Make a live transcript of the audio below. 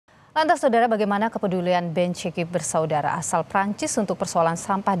Lantas saudara, bagaimana kepedulian Bencheghib bersaudara asal Prancis untuk persoalan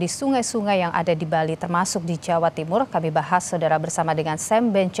sampah di sungai-sungai yang ada di Bali termasuk di Jawa Timur? Kami bahas saudara bersama dengan Sam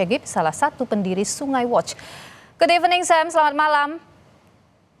Bencheghib, salah satu pendiri Sungai Watch. Good evening Sam, selamat malam.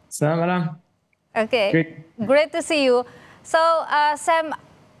 Selamat malam. Okay, great to see you. So Sam,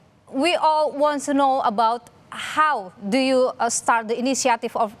 we all want to know about how do you start the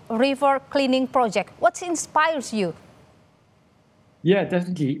initiative of river cleaning project? What inspires you? Yeah,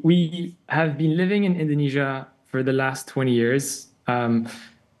 definitely. We have been living in Indonesia for the last 20 years.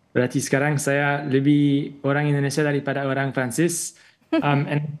 Berarti sekarang saya lebih orang Indonesia daripada orang Prancis.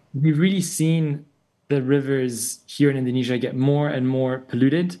 And we've really seen the rivers here in Indonesia get more and more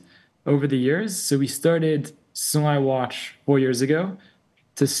polluted over the years. So we started Sungai Watch 4 years ago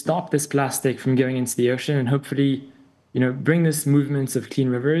to stop this plastic from going into the ocean and hopefully, bring this movement of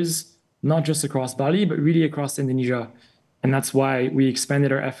clean rivers, not just across Bali, but really across Indonesia. And that's why we expanded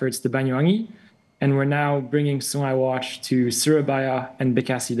our efforts to Banyuwangi, and we're now bringing Sungai Watch to Surabaya and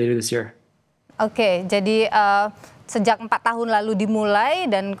Bekasi later this year. Oke, jadi sejak 4 tahun lalu dimulai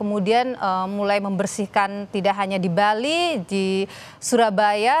dan kemudian mulai membersihkan tidak hanya di Bali, di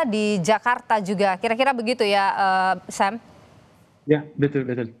Surabaya, di Jakarta juga. Kira-kira begitu ya, Sam? Ya, betul.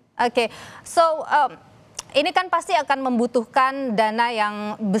 Oke, so ini kan pasti akan membutuhkan dana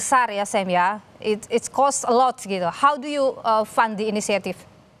yang besar ya Sam ya. It costs a lot gitu. How do you fund the initiative?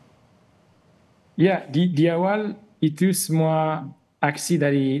 Ya, di awal itu semua aksi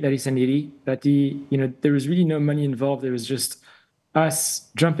dari sendiri. Berarti, there was really no money involved. It was just us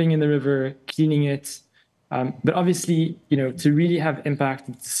jumping in the river, cleaning it. But obviously, to really have impact,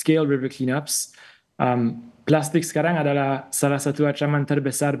 to scale river cleanups, plastik sekarang adalah salah satu ancaman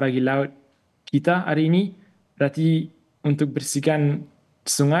terbesar bagi laut kita hari ini. Berarti untuk bersihkan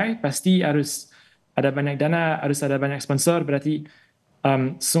sungai pasti harus ada banyak dana, harus ada banyak sponsor. Berarti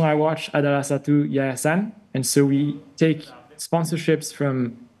Sungai Watch adalah satu yayasan, and so we take sponsorships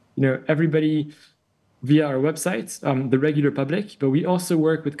from everybody via our website, the regular public, but we also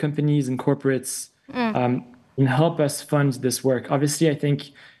work with companies and corporates and help us fund this work. Obviously, I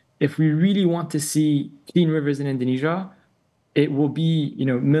think if we really want to see clean rivers in Indonesia, it will be,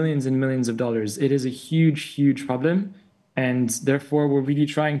 millions and millions of dollars. It is a huge, huge problem. And therefore, we're really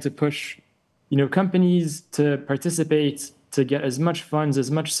trying to push, companies to participate, to get as much funds,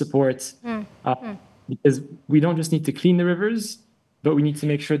 as much support. Because we don't just need to clean the rivers, but we need to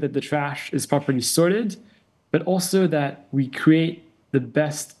make sure that the trash is properly sorted, but also that we create the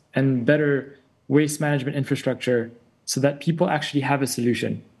best and better waste management infrastructure so that people actually have a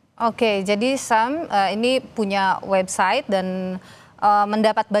solution. Oke, jadi Sam ini punya website dan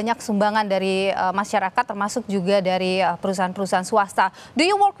mendapat banyak sumbangan dari masyarakat, termasuk juga dari perusahaan-perusahaan swasta. Do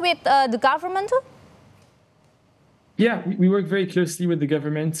you work with the government too? Yeah, we work very closely with the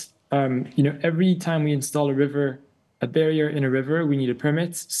government. Every time we install a barrier in a river, we need a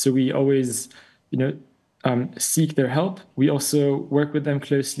permit. So we always, seek their help. We also work with them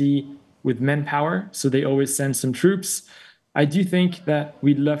closely with manpower. So they always send some troops. I do think that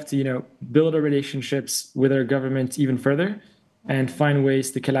we'd love to, build our relationships with our government even further and find ways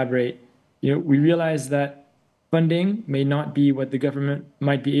to collaborate. We realize that funding may not be what the government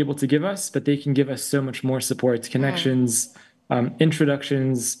might be able to give us, but they can give us so much more support, connections,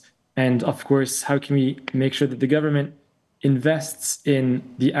 introductions, and of course, how can we make sure that the government invests in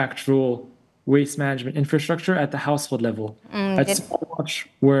the actual waste management infrastructure at the household level. At Sungai Watch,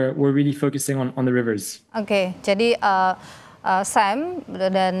 we're really focusing on the rivers. Oke, jadi Sam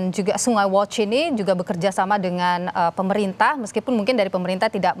dan juga Sungai Watch ini juga bekerja sama dengan pemerintah, meskipun mungkin dari pemerintah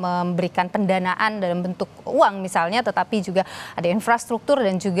tidak memberikan pendanaan dalam bentuk uang misalnya, tetapi juga ada infrastruktur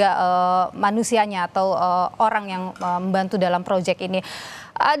dan juga manusianya atau orang yang membantu dalam proyek ini.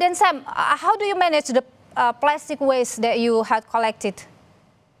 Dan Sam, how do you manage the plastic waste that you had collected?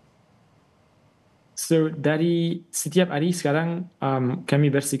 So dari setiap hari sekarang kami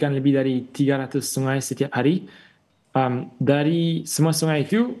bersihkan lebih dari 300 sungai setiap hari. Dari semua sungai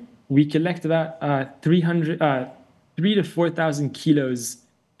itu, we collect about 3 to 4,000 kilos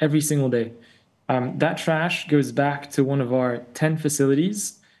every single day. That trash goes back to one of our 10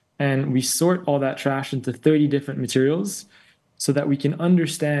 facilities, and we sort all that trash into 30 different materials so that we can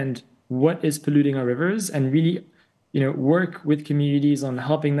understand what is polluting our rivers and really work with communities on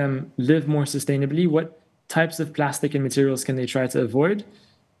helping them live more sustainably. What types of plastic and materials can they try to avoid?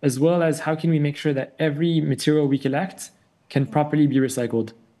 As well as how can we make sure that every material we collect can properly be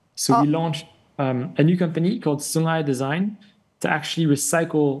recycled. So we launched a new company called Sungai Design to actually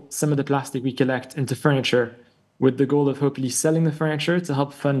recycle some of the plastic we collect into furniture, with the goal of hopefully selling the furniture to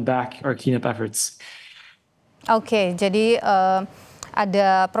help fund back our cleanup efforts. Oke, jadi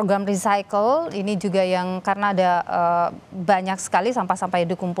ada program recycle, ini juga yang karena ada banyak sekali sampah-sampah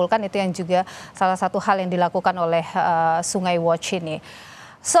yang dikumpulkan, itu yang juga salah satu hal yang dilakukan oleh Sungai Watch ini.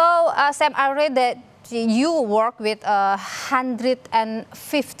 So Sam, I read that you work with 150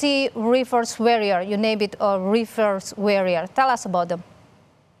 rivers warrior. You name it a rivers warrior. Tell us about them.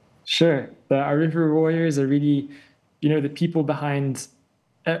 Sure. Our river warriors are really, the people behind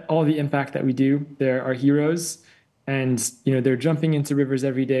all the impact that we do. They're our heroes. And, they're jumping into rivers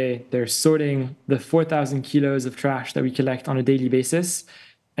every day. They're sorting the 4,000 kilos of trash that we collect on a daily basis.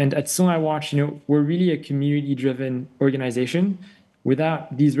 And at Sungai Watch, we're really a community-driven organization.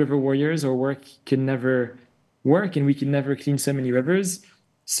 Without these river warriors, our work can never work, and we can never clean so many rivers.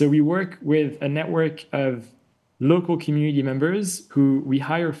 So we work with a network of local community members who we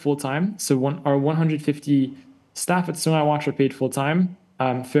hire full-time. So our 150 staff at Sungai Watch are paid full-time,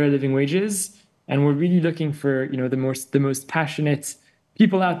 fair living wages. And we're really looking for, the most passionate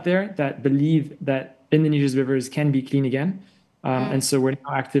people out there that believe that Indonesia's rivers can be clean again. And so we're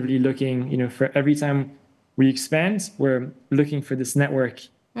now actively looking, for every time we expand, we're looking for this network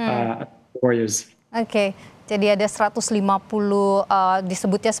of warriors. Oke, jadi ada 150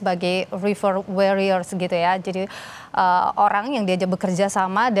 disebutnya sebagai river warriors gitu ya. Jadi orang yang diajak bekerja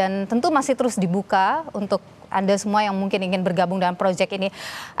sama dan tentu masih terus dibuka untuk Anda semua yang mungkin ingin bergabung dalam proyek ini.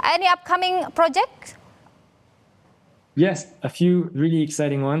 Any upcoming project? Yes, a few really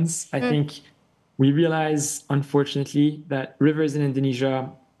exciting ones. I think we realize, unfortunately, that rivers in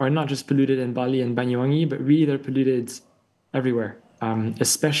Indonesia are not just polluted in Bali and Banyuwangi, but really they're polluted everywhere,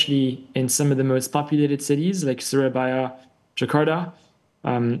 especially in some of the most populated cities like Surabaya, Jakarta.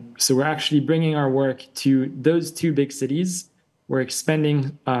 So we're actually bringing our work to those two big cities. We're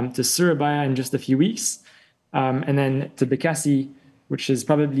expanding to Surabaya in just a few weeks, and then to Bekasi, which is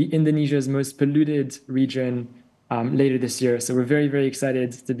probably Indonesia's most polluted region, later this year. So we're very, very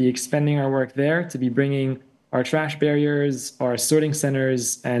excited to be expanding our work there, to be bringing our trash barriers, our sorting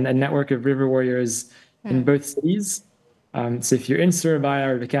centers, and a network of river warriors in both cities. So if you're in Surabaya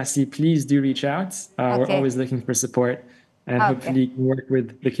or Bekasi, please do reach out. We're always looking for support, and hopefully you can work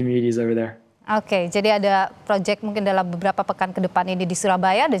with the communities over there. Oke, jadi ada proyek mungkin dalam beberapa pekan ke depan ini di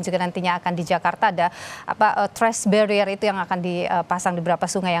Surabaya dan juga nantinya akan di Jakarta ada trash barrier itu yang akan dipasang di beberapa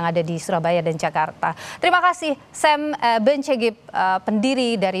sungai yang ada di Surabaya dan Jakarta. Terima kasih Sam Bencheghib,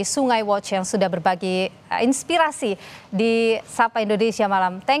 pendiri dari Sungai Watch yang sudah berbagi inspirasi di Sapa Indonesia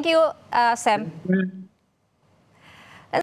malam. Thank you Sam.